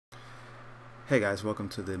Hey guys, welcome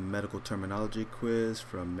to the medical terminology quiz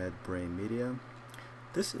from MedBrain Media.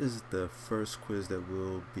 This is the first quiz that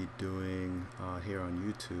we'll be doing here on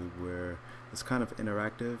YouTube, where it's kind of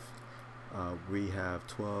interactive. We have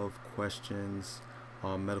 12 questions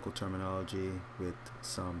on medical terminology with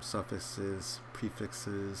some suffixes,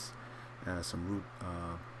 prefixes, some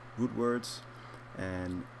root words,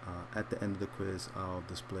 and at the end of the quiz I'll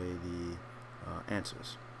display the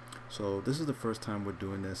answers. So this is the first time we're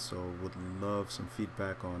doing this, so would love some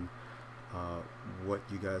feedback on what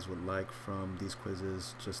you guys would like from these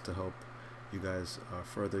quizzes, just to help you guys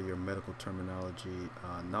further your medical terminology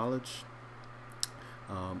knowledge.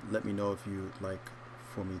 Let me know if you'd like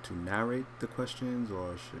for me to narrate the questions,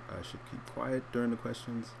 or I should keep quiet during the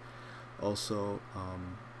questions. Also,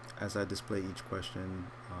 as I display each question,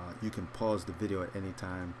 you can pause the video at any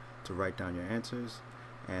time to write down your answers.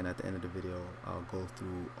 And at the end of the video, I'll go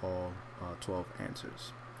through all 12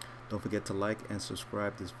 answers. Don't forget to like and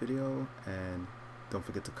subscribe this video, and don't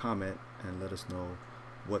forget to comment and let us know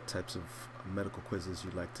what types of medical quizzes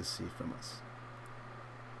you'd like to see from us.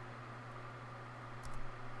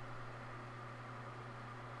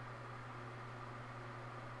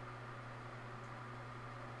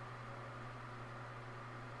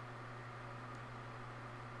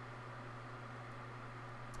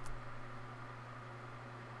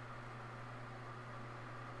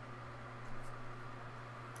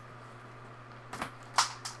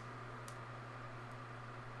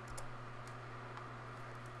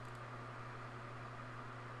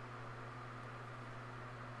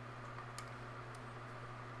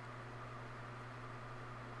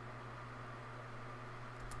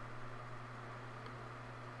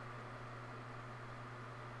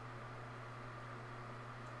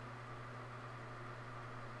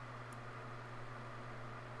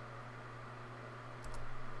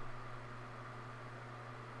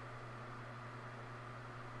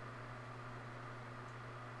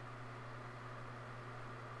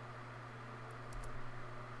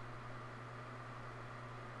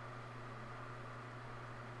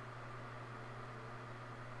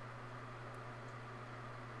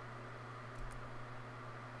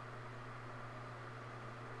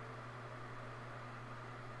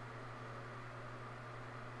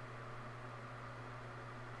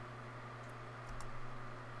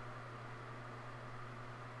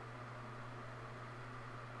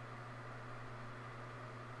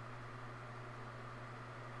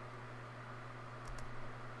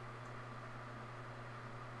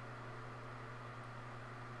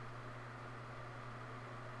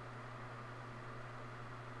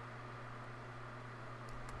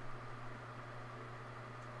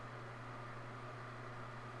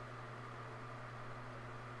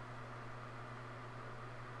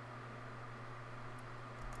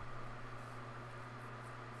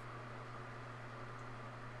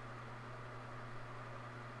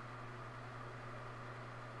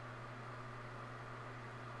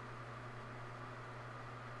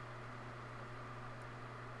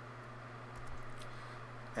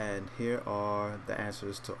 And here are the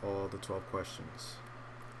answers to all the 12 questions.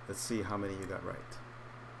 Let's see how many you got right.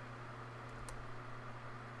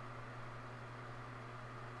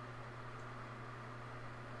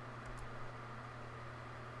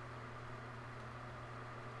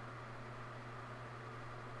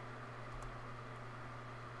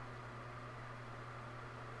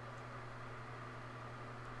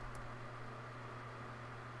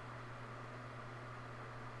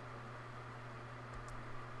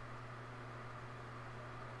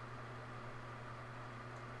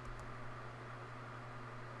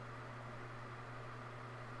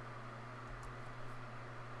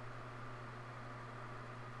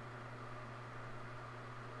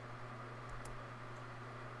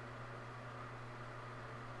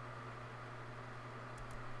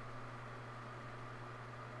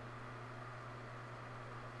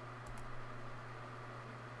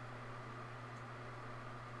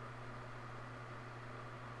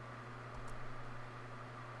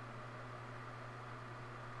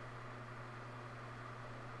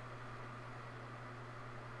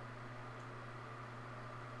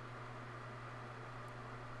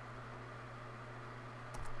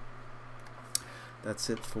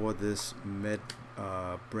 That's it for this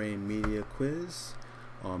MedBrain Media quiz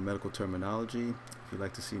on medical terminology. If you'd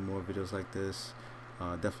like to see more videos like this,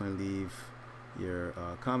 definitely leave your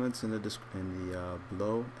comments in the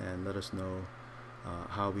below, and let us know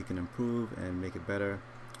how we can improve and make it better.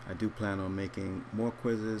 I do plan on making more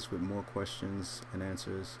quizzes with more questions and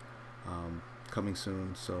answers coming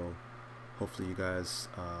soon, so hopefully you guys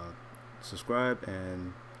subscribe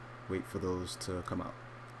and wait for those to come out.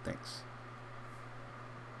 Thanks.